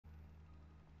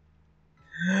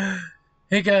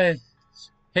Hey guys,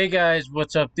 hey guys,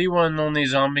 what's up? The one and only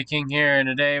Zombie King here, and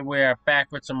today we are back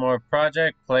with some more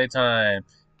Project Playtime.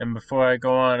 And before I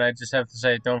go on, I just have to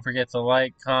say, don't forget to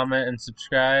like, comment, and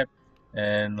subscribe.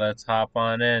 And let's hop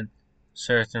on in,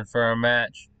 searching for a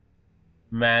match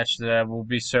that will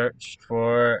be searched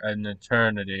for an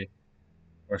eternity,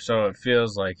 or so it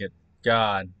feels like it.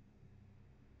 God,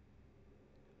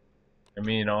 I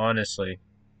mean honestly.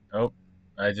 Oh,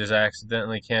 I just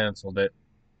accidentally canceled it.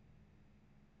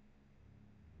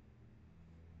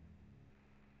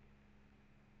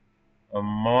 A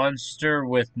monster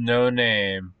with no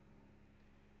name.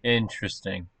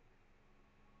 Interesting.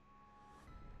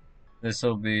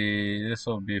 This'll be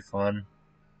fun.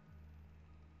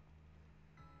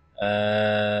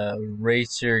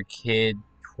 Racer Kid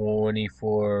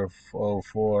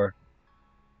 2404.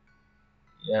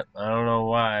 Yep, I don't know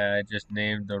why I just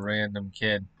named a random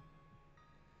kid.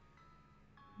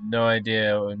 No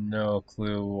idea, no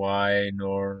clue why,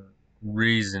 nor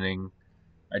reasoning.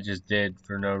 I just did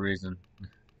for no reason.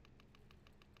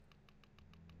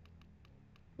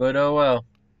 But oh well.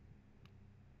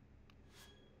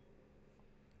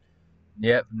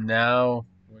 Yep, now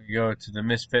we go to the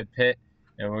Misfit Pit,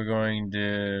 and we're going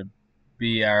to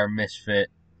be our Misfit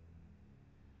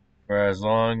for as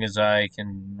long as I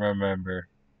can remember.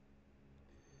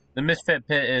 The Misfit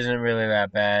Pit isn't really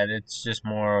that bad. It's just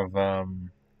more of,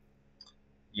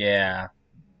 yeah.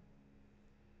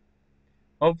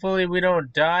 Hopefully we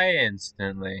don't die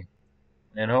instantly.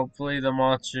 And hopefully the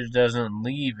monster doesn't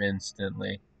leave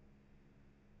instantly.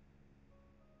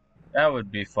 That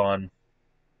would be fun.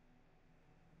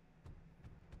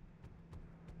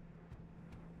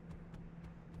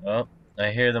 Oh,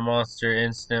 I hear the monster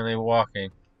instantly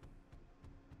walking.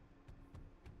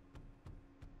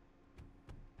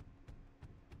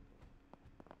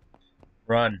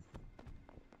 Run.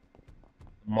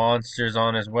 The monster's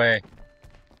on his way.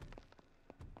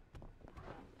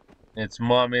 It's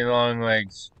Mommy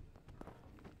Longlegs.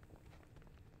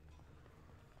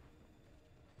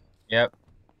 Yep.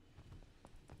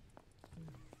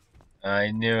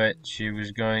 I knew it. She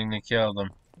was going to kill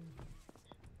them.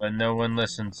 But no one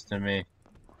listens to me.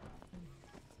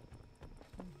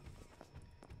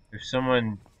 If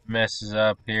someone messes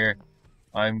up here,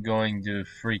 I'm going to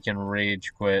freaking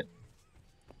rage quit.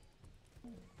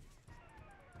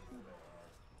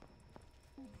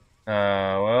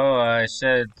 Well, I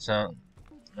said something.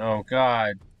 Oh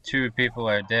god, two people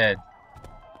are dead.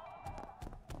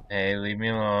 Hey, leave me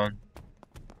alone.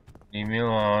 Leave me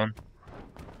alone.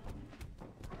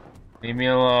 Leave me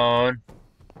alone.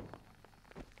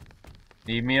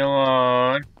 Leave me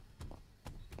alone.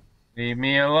 Leave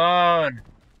me alone.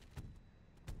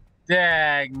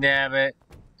 Dag nabbit.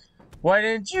 Why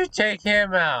didn't you take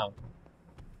him out?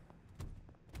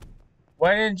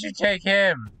 Why didn't you take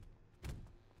him?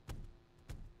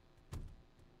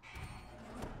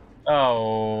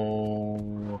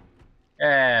 Oh.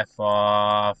 F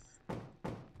off.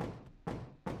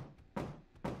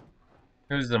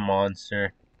 Who's the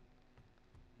monster?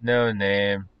 No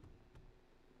name.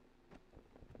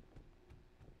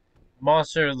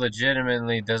 Monster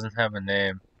legitimately doesn't have a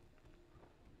name.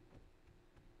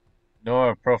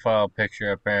 Nor a profile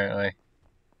picture, apparently.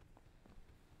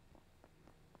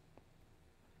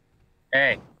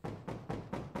 Hey,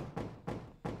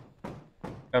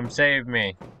 come save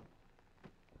me.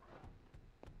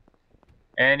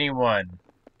 Anyone.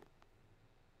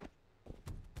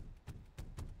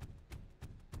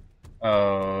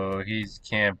 Oh, he's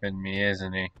camping me,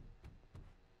 isn't he?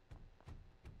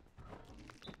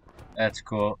 That's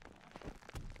cool.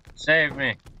 Save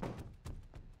me.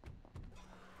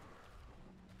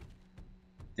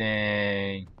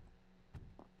 Dang.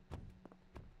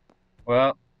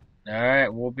 Well,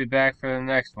 alright, we'll be back for the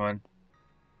next one.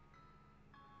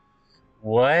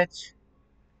 What?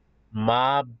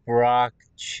 Mob Brock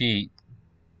cheat.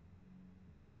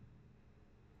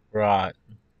 Brock.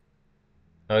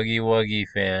 Huggy Wuggy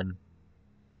fan.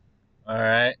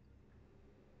 Alright.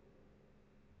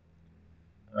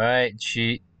 Alright,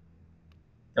 cheat.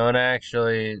 Don't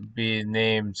actually be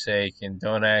namesake and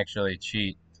don't actually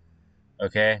cheat.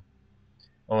 Okay?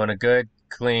 I want a good,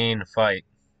 clean fight.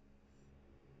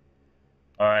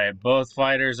 Alright, both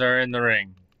fighters are in the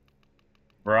ring.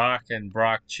 Brock and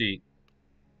Brock cheat.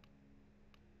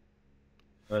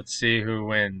 Let's see who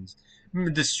wins.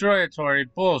 Destroyatory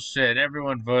bullshit.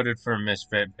 Everyone voted for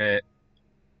Misfit Pit.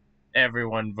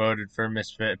 Everyone voted for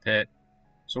Misfit Pit.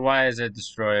 So why is it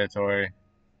destroyatory?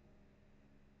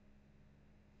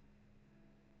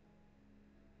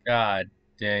 God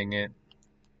dang it.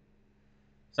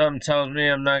 Something tells me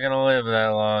I'm not gonna live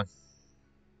that long.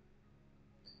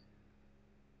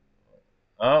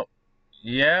 Oh,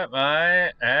 yep,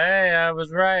 I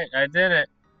was right. I did it.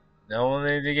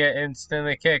 Only to get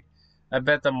instantly kicked. I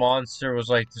bet the monster was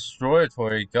like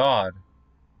destroyatory. God.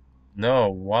 No,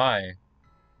 why?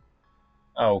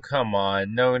 Oh, come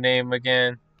on. No name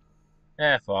again?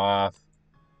 F off.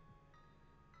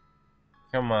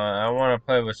 Come on, I want to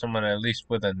play with someone at least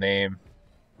with a name.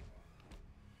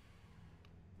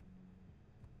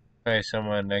 Play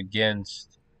someone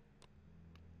against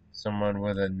someone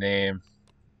with a name.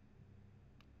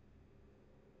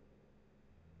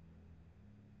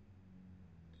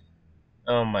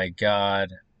 Oh my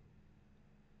god.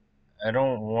 I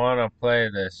don't want to play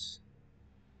this,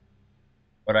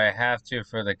 but I have to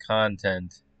for the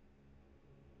content.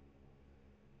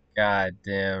 God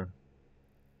damn.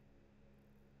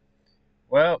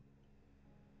 Well,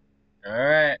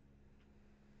 alright.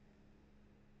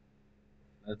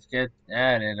 Let's get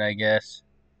at it, I guess.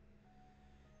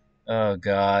 Oh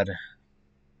god.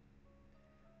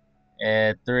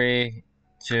 And 3,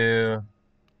 2,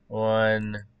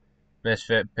 1.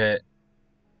 Misfit Pit.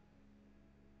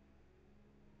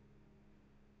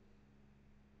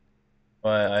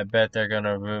 But I bet they're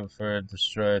gonna root for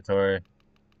Destroyatory.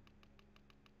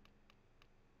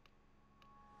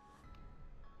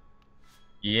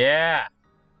 Yeah!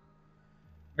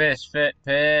 Misfit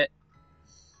Pit.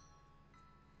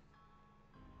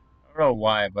 I don't know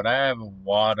why, but I have a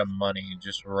lot of money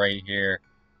just right here,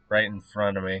 right in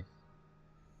front of me.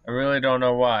 I really don't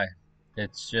know why.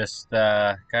 It's just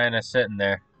kind of sitting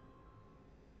there.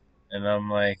 And I'm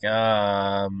like,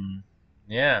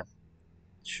 yeah,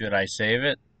 should I save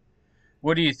it?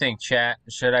 What do you think, chat?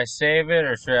 Should I save it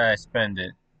or should I spend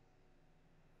it?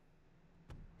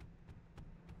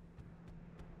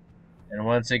 And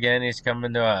once again, he's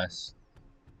coming to us.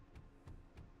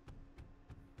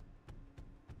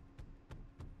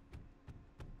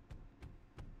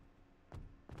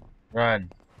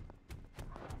 Run.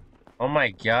 Oh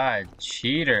my god,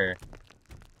 cheater.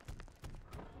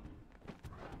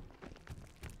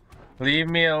 Leave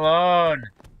me alone.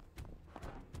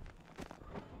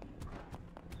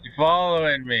 You're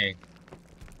following me.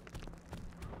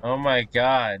 Oh my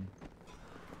god.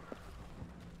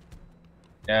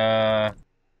 Uh,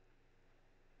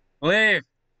 leave.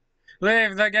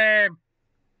 Leave the game.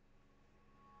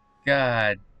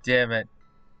 God damn it.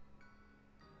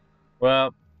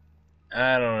 Well,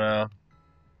 I don't know.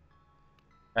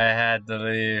 I had to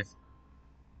leave.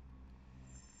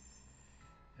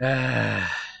 Ay,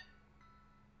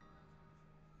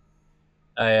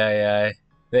 ay, ay.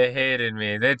 They hated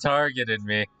me. They targeted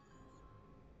me.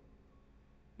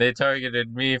 They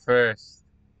targeted me first.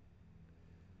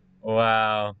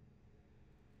 Wow.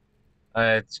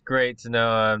 It's great to know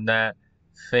I'm not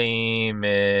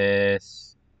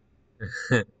famous.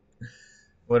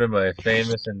 What am I,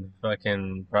 famous in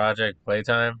fucking Project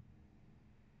Playtime?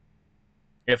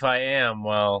 If I am,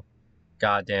 well,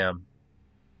 goddamn.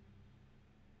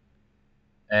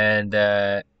 And,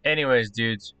 anyways,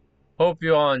 dudes, hope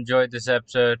you all enjoyed this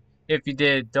episode. If you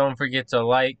did, don't forget to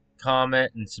like,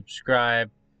 comment, and subscribe.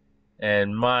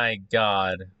 And my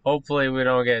god, hopefully we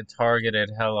don't get targeted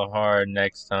hella hard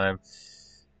next time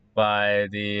by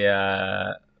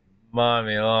the,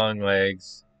 mommy long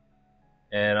legs.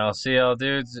 And I'll see y'all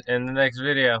dudes in the next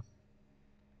video.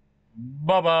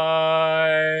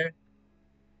 Bye-bye!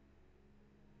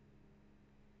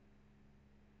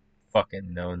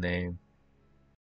 Fucking no name.